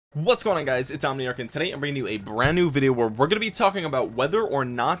What's going on, guys? It's Omniarch, and today I'm bringing you a brand new video where we're going to be talking about whether or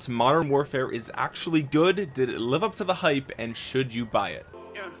not Modern Warfare is actually good. Did it live up to the hype, and should you buy it?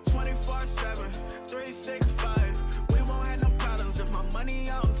 Yeah, 24/7, 365. We won't have no problems if my money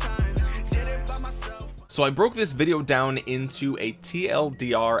on time. Did it by myself. So I broke this video down into a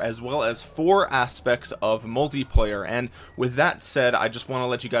TLDR as well as 4 aspects of multiplayer, and with that said, I just want to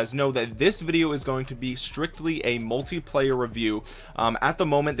let you guys know that this video is going to be strictly a multiplayer review. At the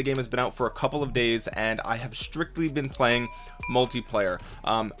moment, the game has been out for a couple of days and I have strictly been playing multiplayer.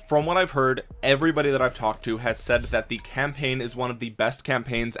 From what I've heard, everybody that I've talked to has said that the campaign is one of the best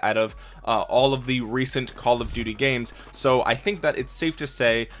campaigns out of all of the recent Call of Duty games. So I think that it's safe to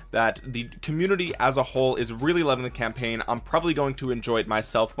say that the community as a whole is really loving the campaign. I'm probably going to enjoy it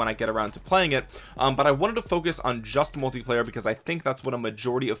myself when I get around to playing it, but I wanted to focus on just multiplayer because I think that's what a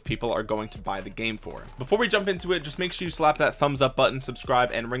majority of people are going to buy the game for. Before we jump into it, just make sure you slap that thumbs up button, subscribe,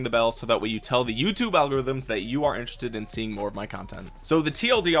 and ring the bell so that way you tell the YouTube algorithms that you are interested in seeing more of my content. So the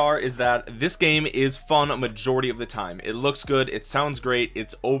TLDR is that this game is fun a majority of the time. It looks good, it sounds great,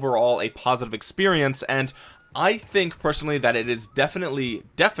 it's overall a positive experience, and I think personally that it is definitely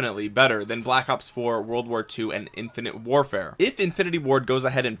better than Black Ops 4, World War II, and Infinite Warfare. If Infinity Ward goes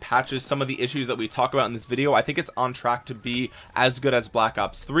ahead and patches some of the issues that we talk about in this video, I think it's on track to be as good as Black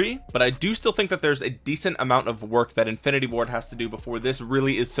Ops 3, but I do still think that there's a decent amount of work that Infinity Ward has to do before this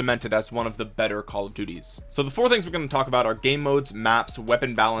really is cemented as one of the better Call of Duties. So the 4 things we're going to talk about are game modes, maps,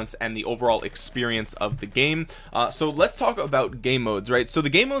 weapon balance, and the overall experience of the game. So let's talk about game modes, right? So the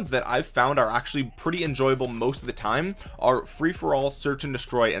game modes that I've found are actually pretty enjoyable most of the time are free-for-all, search and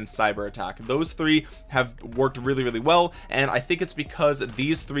destroy, and cyber attack. Those 3 have worked really well, and I think it's because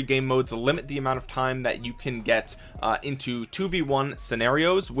these 3 game modes limit the amount of time that you can get into 2v1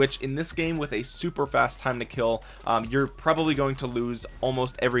 scenarios, which in this game with a super fast time to kill, you're probably going to lose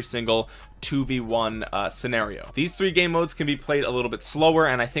almost every single 2v1 scenario. These 3 game modes can be played a little bit slower,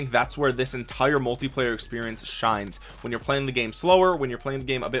 and I think that's where this entire multiplayer experience shines. When you're playing the game slower, when you're playing the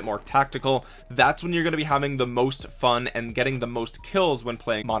game a bit more tactical, that's when you're going to be having the most fun and getting the most kills when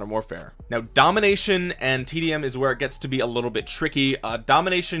playing Modern Warfare. Now, domination and TDM is where it gets to be a little bit tricky.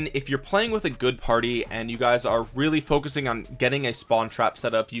 Domination, if you're playing with a good party and you guys are really focusing on getting a spawn trap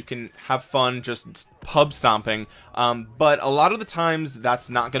set up, you can have fun just pub stomping, but a lot of the times that's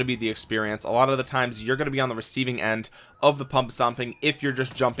not going to be the experience. A lot of the times you're going to be on the receiving end of the pump stomping if you're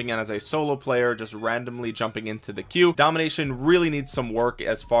just jumping in as a solo player, just randomly jumping into the queue. Domination really needs some work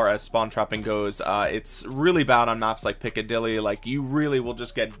as far as spawn trapping goes. It's really bad on maps like Piccadilly. Like, you really will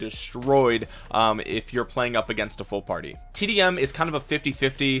just get destroyed if you're playing up against a full party. TDM is kind of a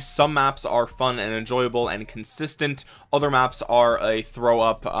 50-50. Some maps are fun and enjoyable and consistent, other maps are a throw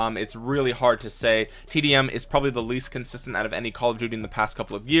up. It's really hard to say. TDM is probably the least consistent out of any Call of Duty in the past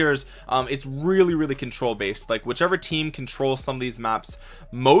couple of years. It's really control based. Like, whichever team controls some of these maps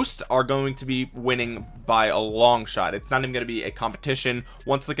most are going to be winning by a long shot. It's not even going to be a competition.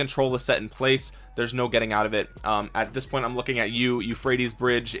 Once the control is set in place, there's no getting out of it. At this point, I'm looking at Euphrates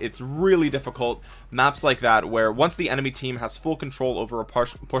Bridge. It's really difficult. Maps like that, where once the enemy team has full control over a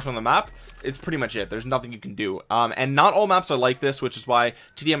portion of the map, it's pretty much it. There's nothing you can do. And not all maps are like this, which is why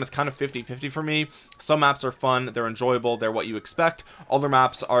TDM is kind of 50-50 for me. Some maps are fun, they're enjoyable, they're what you expect. Other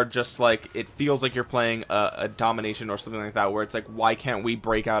maps are just like, it feels like you're playing a domination or something like that, where it's like, why can't we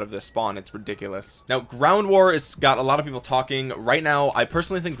break out of this spawn? It's ridiculous. Now, Ground War has got a lot of people talking. Right now, I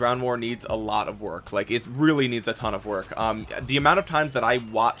personally think Ground War needs a lot of work. Like, it really needs a ton of work. The amount of times that I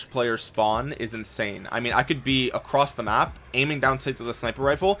watch players spawn is insane. I mean, I could be across the map aiming down sight with a sniper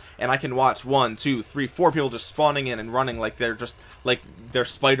rifle, and I can watch 1, 2, 3, 4 people just spawning in and running like they're just like they're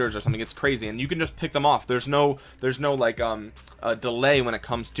spiders or something. It's crazy, and you can just pick them off. There's no like a delay when it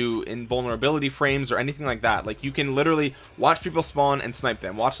comes to invulnerability frames or anything like that. Like, you can literally watch people spawn and snipe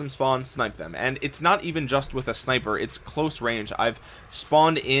them, watch them spawn, snipe them. And it's not even just with a sniper, it's close range. I've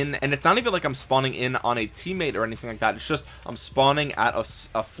spawned in, and it's not even like I'm spawning in on a teammate or anything like that. It's just I'm spawning at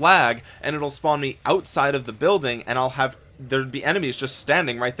a flag, and it'll spawn me outside of the building, and I'll have there'd be enemies just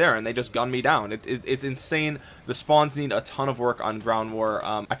standing right there and they just gun me down. It's insane. The spawns need a ton of work on Ground War.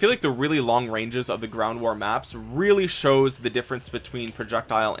 I feel like the really long ranges of the Ground War maps really shows the difference between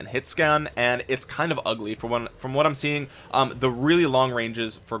projectile and hit scan, and it's kind of ugly from what I'm seeing. The really long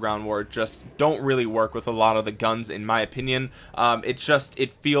ranges for Ground War just don't really work with a lot of the guns, in my opinion.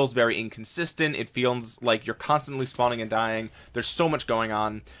 It feels very inconsistent. It feels like you're constantly spawning and dying. There's so much going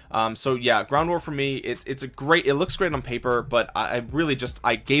on. So yeah, Ground War for me, it looks great on paper, but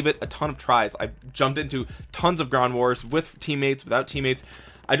I gave it a ton of tries. I jumped into tons of Ground Wars with teammates, without teammates.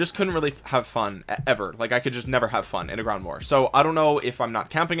 I just couldn't really have fun ever. Like, I could just never have fun in a ground war. So I don't know if I'm not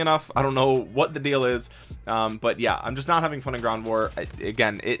camping enough. I don't know what the deal is, but yeah, I'm just not having fun in ground war.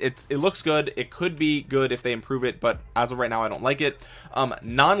 Again, it looks good. It could be good if they improve it, but as of right now, I don't like it.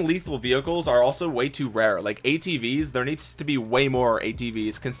 Non-lethal vehicles are also way too rare. Like ATVs, there needs to be way more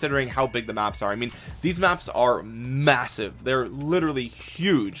ATVs considering how big the maps are. I mean, these maps are massive. They're literally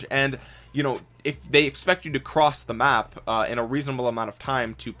huge, and you know, if they expect you to cross the map in a reasonable amount of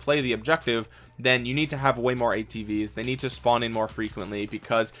time to play the objective, then you need to have way more ATVs. They need to spawn in more frequently,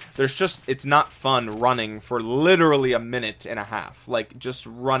 because there's just, it's not fun running for literally a minute and a half, like just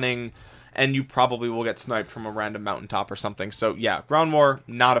running, and you probably will get sniped from a random mountaintop or something. So yeah, ground war,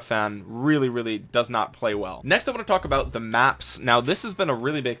 not a fan. Really does not play well. Next, I want to talk about the maps. Now, this has been a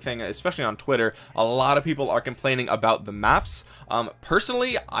really big thing, especially on Twitter. A lot of people are complaining about the maps.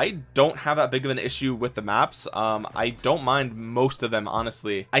 Personally, I don't have that big of an issue with the maps. I don't mind most of them,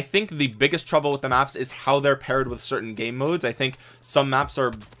 honestly. I think the biggest trouble with the maps is how they're paired with certain game modes. I think some maps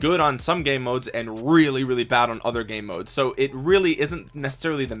are good on some game modes and really bad on other game modes. So it really isn't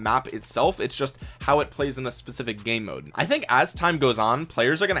necessarily the map itself, it's just how it plays in a specific game mode. I think as time goes on,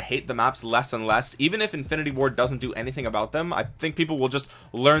 players are going to hate the maps less and less. Even if Infinity Ward doesn't do anything about them, I think people will just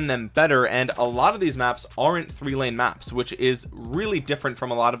learn them better. And a lot of these maps aren't 3-lane maps, which is really different from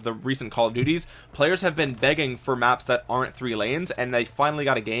a lot of the recent Call of Duties. Players have been begging for maps that aren't 3 lanes, and they finally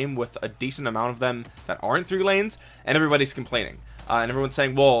got a game with a decent amount of them that aren't 3 lanes, and everybody's complaining. And everyone's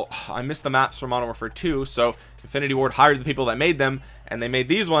saying, well, I missed the maps from Modern Warfare 2, so Infinity Ward hired the people that made them, and they made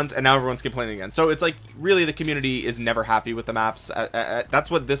these ones, and now everyone's complaining again. So it's like, really, the community is never happy with the maps. That's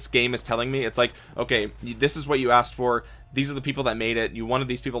what this game is telling me. It's like, okay, this is what you asked for. These are the people that made it. You wanted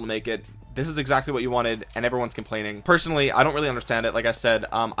these people to make it. This is exactly what you wanted, and everyone's complaining. Personally, I don't really understand it. Like I said,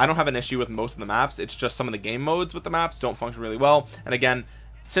 I don't have an issue with most of the maps. It's just some of the game modes with the maps don't function really well. And again,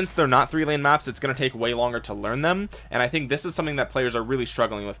 since they're not 3-lane maps, it's going to take way longer to learn them, and I think this is something that players are really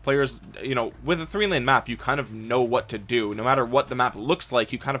struggling with. Players, you know, with a 3-lane map, you kind of know what to do. No matter what the map looks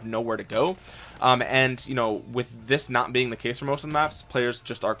like, you kind of know where to go. And you know, with this not being the case for most of the maps, players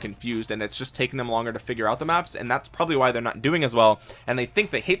just are confused, and it's just taking them longer to figure out the maps, and that's probably why they're not doing as well, and they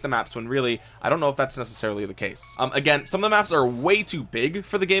think they hate the maps when really I don't know if that's necessarily the case. Again, some of the maps are way too big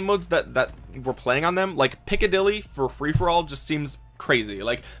for the game modes that we're playing on them. Like Piccadilly for free-for-all just seems crazy.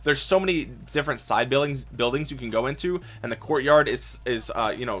 Like, there's so many different side buildings you can go into, and the courtyard is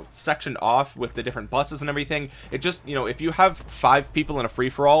you know, sectioned off with the different buses and everything. It just, you know, if you have 5 people in a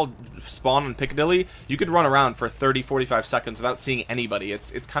free-for-all spawn on Piccadilly, you could run around for 30-45 seconds without seeing anybody.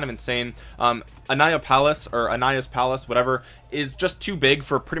 It's kind of insane. Anaya's Palace, whatever, is just too big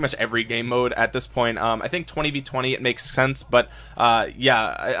for pretty much every game mode at this point. I think 20v20 it makes sense, but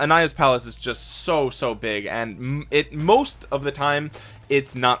yeah, Anaya's Palace is just so big, and most of the time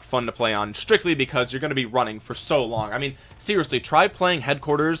it's not fun to play on, strictly because you're going to be running for so long. I mean, seriously, try playing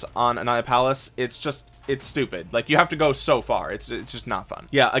Headquarters on Anaya's Palace. It's stupid. Like, you have to go so far. It's just not fun.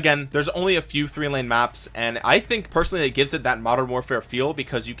 Yeah, again, there's only a few 3-lane maps, and I think personally it gives it that Modern Warfare feel,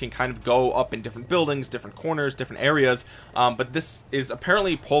 because you can kind of go up in different buildings, different corners, different areas. But this is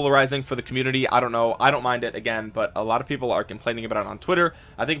apparently polarizing for the community. I don't know. I don't mind it, again, but a lot of people are complaining about it on Twitter.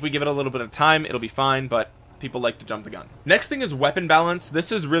 I think if we give it a little bit of time, it'll be fine, but people like to jump the gun. Next thing is weapon balance.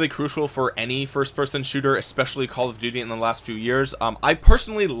 This is really crucial for any first-person shooter, especially Call of Duty in the last few years. I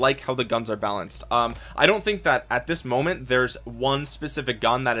personally like how the guns are balanced. I don't think that at this moment there's one specific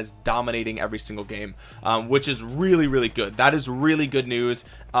gun that is dominating every single game, which is really good. That is really good news,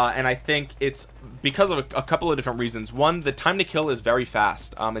 and I think it's because of a couple of different reasons. One, the time to kill is very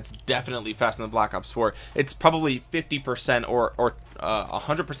fast. It's definitely faster than Black Ops 4. It's probably 50% or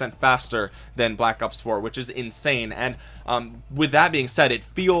 100% faster than Black Ops 4, which is insane. And with that being said, it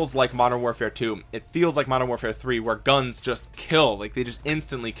feels like Modern Warfare 2. It feels like Modern Warfare 3, where guns just kill. Like, they just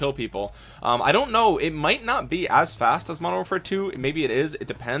instantly kill people. I don't know, it might not be as fast as Modern Warfare 2. Maybe it is. It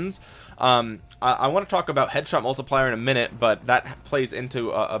depends. I want to talk about headshot multiplier in a minute, but that plays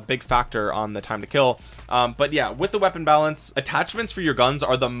into a big factor on the time to kill. But yeah, with the weapon balance, attachments for your guns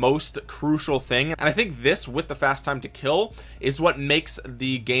are the most crucial thing, and I think this, with the fast time to kill, is what makes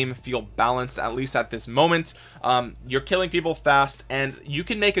the game feel balanced, at least at this moment. You're killing people fast, and you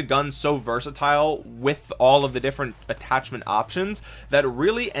can make a gun so versatile with all of the different attachment options that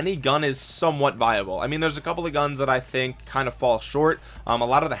really any gun is somewhat viable. I mean, there's a couple of guns that I think kind of fall short. A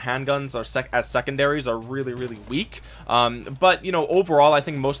lot of the handguns are as secondaries are really weak, but you know, overall I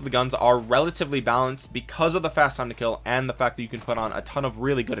think most of the guns are relatively balanced because of the fast time to kill and the fact that you can put on a ton of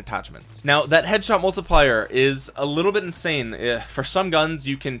really good attachments. Now, that headshot multiplier is a little bit insane. For some guns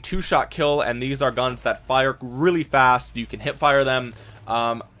you can 2-shot kill, and these are guns that fire really fast. You can hip fire them.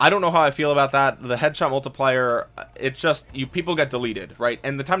 I don't know how I feel about that. The headshot multiplier, it's just, people get deleted, right?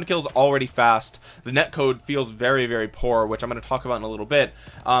 And the time to kill is already fast. The netcode feels very, very poor, which I'm going to talk about in a little bit.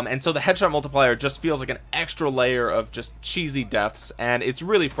 And so the headshot multiplier just feels like an extra layer of just cheesy deaths, and it's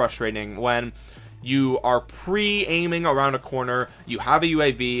really frustrating when you are pre-aiming around a corner, you have a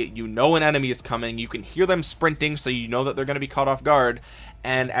UAV, you know an enemy is coming, you can hear them sprinting, so you know that they're going to be caught off guard,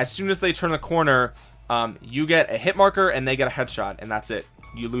 and as soon as they turn the corner, you get a hit marker and they get a headshot, and that's it.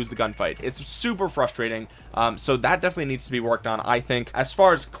 You lose the gunfight. It's super frustrating. So that definitely needs to be worked on, I think. As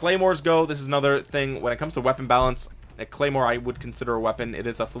far as claymores go, this is another thing when it comes to weapon balance. A claymore I would consider a weapon. It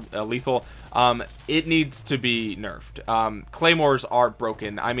is a lethal. It needs to be nerfed. Claymores are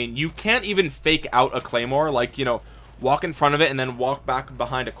broken. I mean, you can't even fake out a claymore, like, you know, walk in front of it and then walk back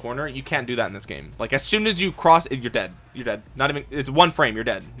behind a corner. You can't do that in this game. Like, as soon as you cross it, you're dead. You're dead. Not even, it's one frame, you're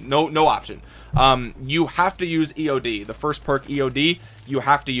dead. No option. You have to use EOD. The first perk, EOD, you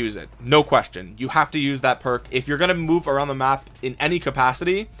have to use it. No question. You have to use that perk. If you're gonna move around the map in any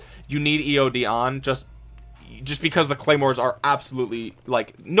capacity, you need EOD on, just because the claymores are absolutely,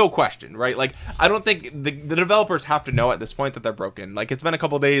 like, no question, right? Like, I don't think the developers have to know at this point that they're broken. Like, it's been a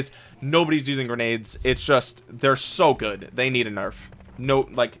couple days, nobody's using grenades. It's just, they're so good. They need a nerf. No,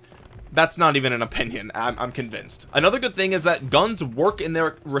 like, that's not even an opinion. I'm convinced. Another good thing is that guns work in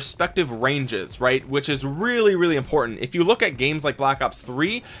their respective ranges, right? Which is really, really important. If you look at games like Black Ops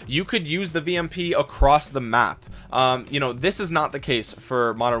 3, you could use the VMP across the map. You know, this is not the case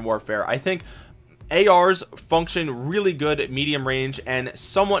for Modern Warfare. I think ARs function really good at medium range and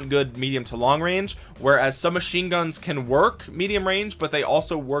somewhat good medium to long range, whereas submachine guns can work medium range, but they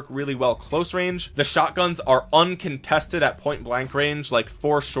also work really well close range. The shotguns are uncontested at point blank range, like,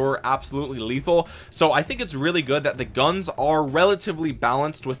 for sure, absolutely lethal. So I think it's really good that the guns are relatively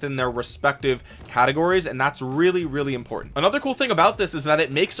balanced within their respective categories, and that's really, really important. Another cool thing about this is that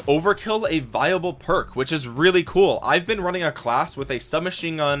it makes overkill a viable perk, which is really cool. I've been running a class with a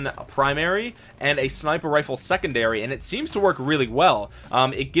submachine gun primary and a sniper rifle secondary, and it seems to work really well.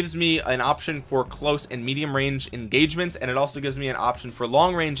 It gives me an option for close and medium range engagements, and it also gives me an option for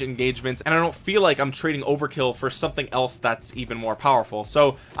long range engagements, and I don't feel like I'm trading overkill for something else that's even more powerful.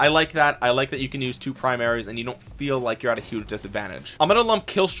 So I like that. I like that you can use two primaries and you don't feel like you're at a huge disadvantage. I'm gonna lump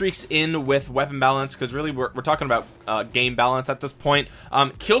kill streaks in with weapon balance, because really we're talking about game balance at this point.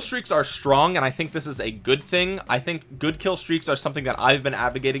 Kill streaks are strong, and I think this is a good thing. I think good kill streaks are something that I've been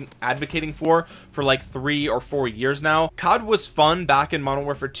advocating for like 3 or 4 years now. COD was fun back in Modern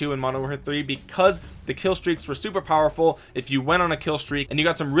Warfare 2 and Modern Warfare 3 because the kill streaks were super powerful. If you went on a kill streak and you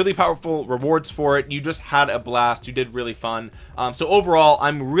got some really powerful rewards for it, you just had a blast. You did really fun. So overall,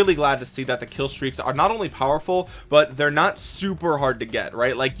 I'm really glad to see that the kill streaks are not only powerful, but they're not super hard to get,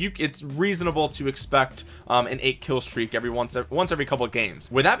 right? Like, it's reasonable to expect an 8 kill streak once every couple of games.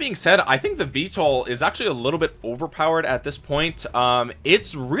 With that being said, I think the VTOL is actually a little bit overpowered at this point.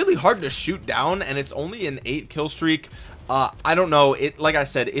 It's really hard to shoot down, and it's only an 8 kill streak. I don't know, like I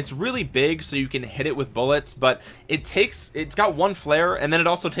said, it's really big, so you can hit it with bullets, but it's got 1 flare, and then it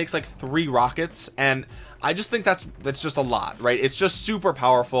also takes like 3 rockets, and I just think that's just a lot, right? It's just super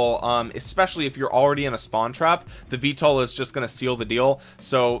powerful, especially if you're already in a spawn trap. The VTOL is just going to seal the deal.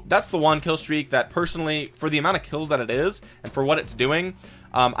 So that's the 1 kill streak that, personally, for the amount of kills that it is and for what it's doing,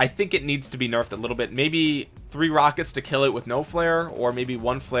 I think it needs to be nerfed a little bit. Maybe 3 rockets to kill it with no flare, or maybe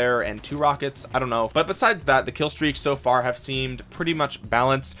 1 flare and 2 rockets. I don't know. But besides that, the kill streaks so far have seemed pretty much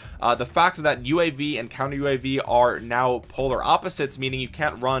balanced. The fact that UAV and counter UAV are now polar opposites, meaning you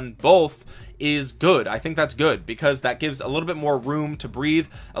can't run both, is good. I think that's good, because that gives a little bit more room to breathe,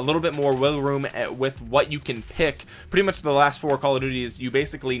 a little bit more wiggle room with what you can pick. Pretty much the last 4 Call of Duties, you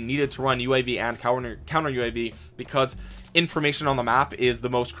basically needed to run UAV and counter UAV, because information on the map is the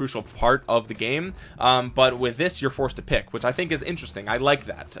most crucial part of the game. But with this, you're forced to pick, which I think is interesting. I like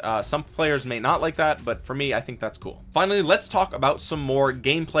that. Some players may not like that, but for me, I think that's cool. Finally, let's talk about some more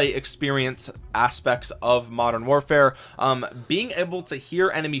gameplay experience aspects of Modern Warfare. Being able to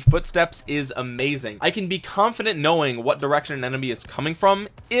hear enemy footsteps is amazing. I can be confident knowing what direction an enemy is coming from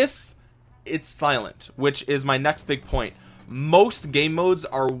if it's silent, which is my next big point. Most game modes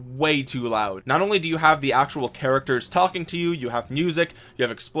are way too loud. Not only do you have the actual characters talking to you, you have music, you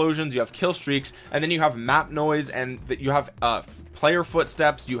have explosions, you have kill streaks, and then you have map noise, and you have player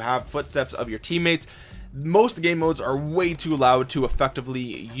footsteps, you have footsteps of your teammates. Most game modes are way too loud to effectively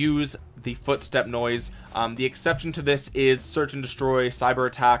use the footstep noise. The exception to this is Search and Destroy, Cyber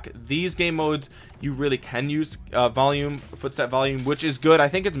Attack. These game modes, you really can use footstep volume, which is good. I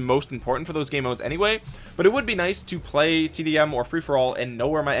think it's most important for those game modes anyway, but it would be nice to play TDM or free-for-all and know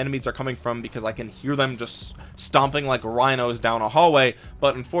where my enemies are coming from, because I can hear them just stomping like rhinos down a hallway.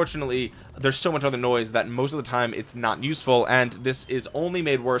 But unfortunately, there's so much other noise that most of the time it's not useful, and this is only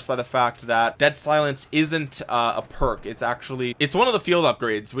made worse by the fact that dead silence isn't a perk. It's one of the field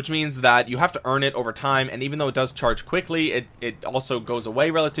upgrades, which means that you have to earn it over time, and even though it does charge quickly, it also goes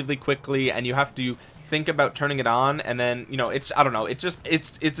away relatively quickly, and you have to think about turning it on. And then, you know, I don't know,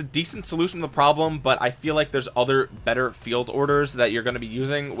 it's a decent solution to the problem, but I feel like there's other better field orders that you're going to be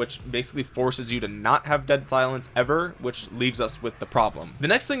using, which basically forces you to not have dead silence ever, which leaves us with the problem. The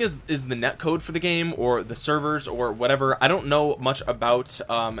next thing is the netcode for the game, or the servers, or whatever. I don't know much about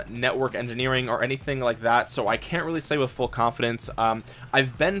network engineering or anything like that, so I can't really say with full confidence.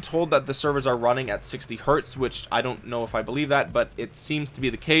 I've been told that the servers are running at 60 hertz, which I don't know if I believe that, but it seems to be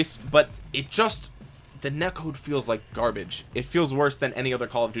the case. But the netcode feels like garbage. It feels worse than any other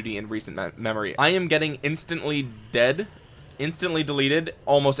Call of Duty in recent memory. I am getting instantly dead, instantly deleted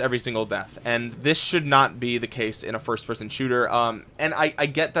almost every single death, and this should not be the case in a first-person shooter. And I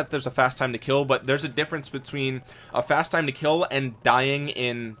get that there's a fast time to kill, but there's a difference between a fast time to kill and dying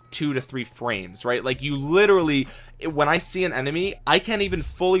in 2 to 3 frames, right? Like, you literally, when I see an enemy, I can't even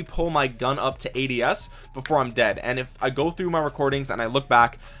fully pull my gun up to ADS before I'm dead. And if I go through my recordings and I look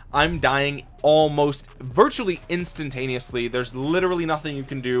back, I'm dying almost virtually instantaneously. There's literally nothing you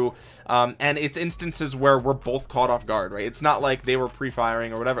can do, and it's instances where we're both caught off guard, right? It's not like they were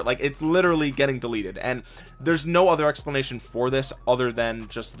pre-firing or whatever. Like, it's literally getting deleted, and there's no other explanation for this other than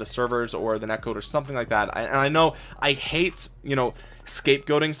just the servers or the netcode or something like that. And I know I hate, you know,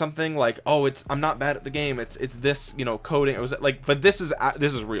 scapegoating something like, oh, I'm not bad at the game, it's this, you know, coding. It was like, but this is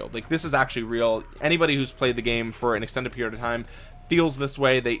real. Like, this is actually real. Anybody who's played the game for an extended period of time feels this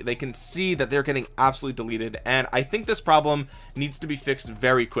way. They can see that they're getting absolutely deleted, and I think this problem needs to be fixed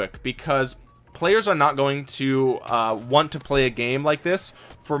very quick, because players are not going to want to play a game like this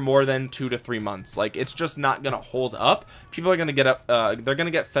for more than 2 to 3 months. Like, it's just not gonna hold up. People are gonna get up, they're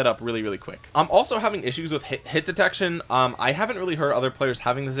gonna get fed up really, really quick. I'm also having issues with hit detection. I haven't really heard other players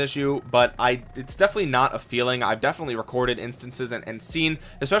having this issue, but it's definitely not a feeling. I've definitely recorded instances and seen,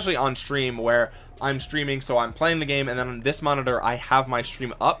 especially on stream, where I'm streaming, so I'm playing the game, and then on this monitor I have my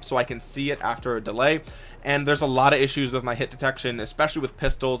stream up so I can see it after a delay. And there's a lot of issues with my hit detection, especially with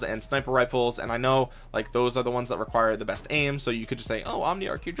pistols and sniper rifles, and I know, like, those are the ones that require the best aim, so you could just say, oh,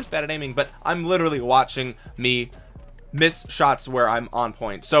 Omniarch, you're just bad at aiming, but I'm literally watching me miss shots where I'm on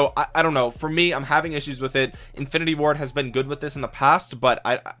point. So I don't know, for me, I'm having issues with it. Infinity Ward has been good with this in the past, but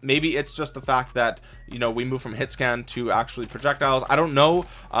maybe it's just the fact that, you know, we move from hit scan to actually projectiles. I don't know,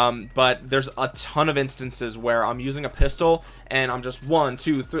 but there's a ton of instances where I'm using a pistol and I'm just 1,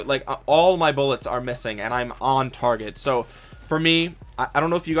 2, 3, like, all my bullets are missing and I'm on target. So for me, I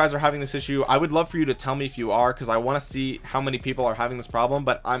don't know if you guys are having this issue. I would love for you to tell me if you are, because I want to see how many people are having this problem.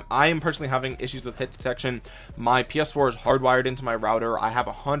 But I am personally having issues with hit detection. My PS4 is hardwired into my router. I have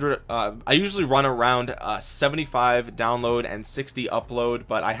 100. I usually run around 75 download and 60 upload,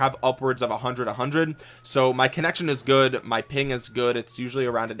 but I have upwards of 100. So my connection is good. My ping is good. It's usually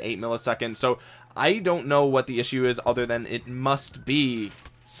around an 8 millisecond. So I don't know what the issue is, other than it must be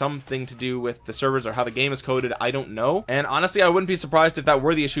something to do with the servers or how the game is coded. I don't know, and honestly I wouldn't be surprised if that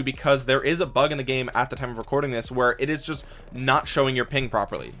were the issue, because there is a bug in the game at the time of recording this where it is just not showing your ping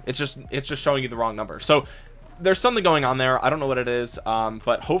properly. It's just showing you the wrong number. So there's something going on there. I don't know what it is,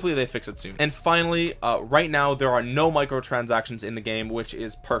 but hopefully they fix it soon. And finally, right now there are no microtransactions in the game, which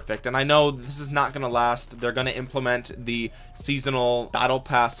is perfect. And I know this is not going to last. They're going to implement the seasonal battle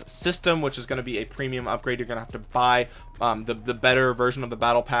pass system, which is going to be a premium upgrade. You're going to have to buy the better version of the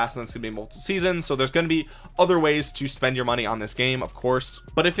battle pass, and it's gonna be multiple seasons, so there's gonna be other ways to spend your money on this game, of course.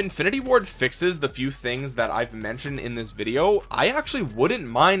 But if Infinity Ward fixes the few things that I've mentioned in this video, I actually wouldn't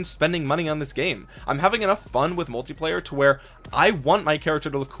mind spending money on this game. I'm having enough fun with multiplayer to where I want my character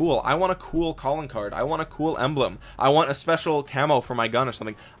to look cool. I want a cool calling card, I want a cool emblem, I want a special camo for my gun or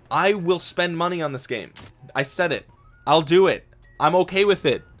something. I will spend money on this game. I said it. I'll do it. I'm okay with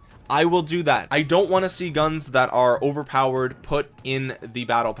it. I will do that. I don't want to see guns that are overpowered put in the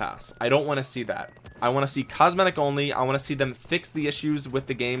battle pass. I don't want to see that. I want to see cosmetic only. I want to see them fix the issues with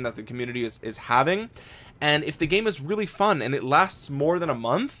the game that the community is having. And if the game is really fun and it lasts more than a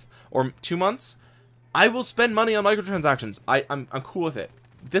month or 2 months, I will spend money on microtransactions. I'm cool with it.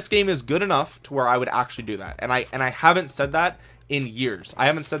 This game is good enough to where I would actually do that. And I haven't said that in years. I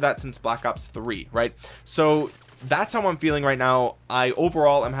haven't said that since Black Ops 3, right? So that's how I'm feeling right now. I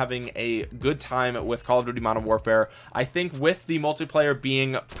overall am having a good time with Call of Duty Modern Warfare. I think with the multiplayer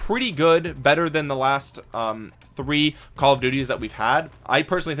being pretty good, better than the last 3 Call of Duties that we've had, I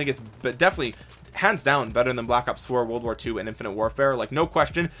personally think it's definitely hands down better than Black Ops 4, World War II, and Infinite Warfare. Like, no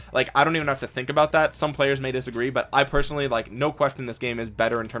question. Like, I don't even have to think about that. Some players may disagree, but I personally, like, no question this game is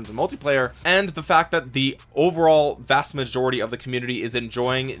better in terms of multiplayer. And the fact that the overall vast majority of the community is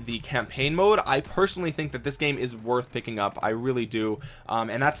enjoying the campaign mode, I personally think that this game is worth picking up. I really do.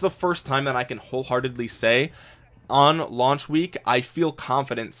 And that's the first time that I can wholeheartedly say on launch week I feel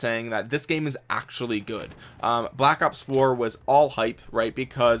confident saying that this game is actually good. Black Ops 4 was all hype, right?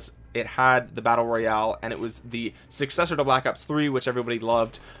 Because it had the battle royale and it was the successor to Black Ops 3, which everybody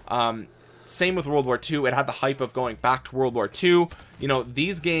loved. Same with World War II. It had the hype of going back to World War II. You know,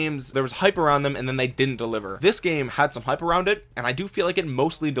 these games, there was hype around them and then they didn't deliver. This game had some hype around it and I do feel like it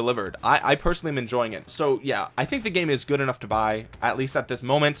mostly delivered. I personally am enjoying it. So yeah, I think the game is good enough to buy, at least at this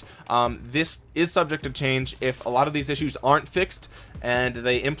moment. This is subject to change if a lot of these issues aren't fixed and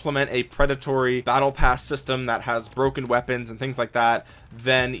they implement a predatory battle pass system that has broken weapons and things like that.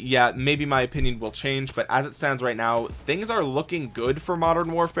 Then yeah, maybe my opinion will change, but as it stands right now, things are looking good for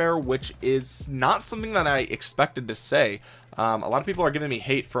Modern Warfare, which is not something that I expected to say. A lot of people are giving me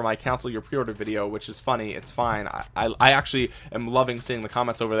hate for my cancel your pre-order video, which is funny. It's fine. I actually am loving seeing the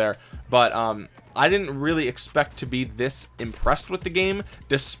comments over there, but I didn't really expect to be this impressed with the game.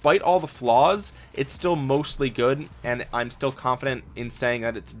 Despite all the flaws, it's still mostly good, and I'm still confident in saying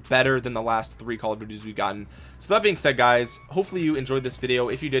that it's better than the last 3 Call of Duties we've gotten. So that being said, guys, hopefully you enjoyed this video.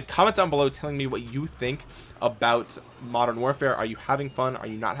 If you did, comment down below telling me what you think about Modern Warfare. Are you having fun? Are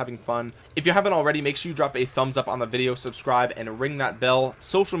you not having fun? If you haven't already, make sure you drop a thumbs up on the video, subscribe, and ring that bell.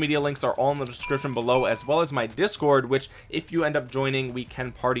 Social media links are all in the description below, as well as my Discord, which if you end up joining, we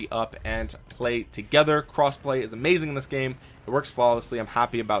can party up and play together. Crossplay is amazing in this game. It works flawlessly. I'm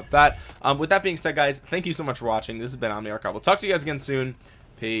happy about that. With that being said, guys, thank you so much for watching. This has been Omniarch. I will talk to you guys again soon.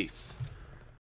 Peace.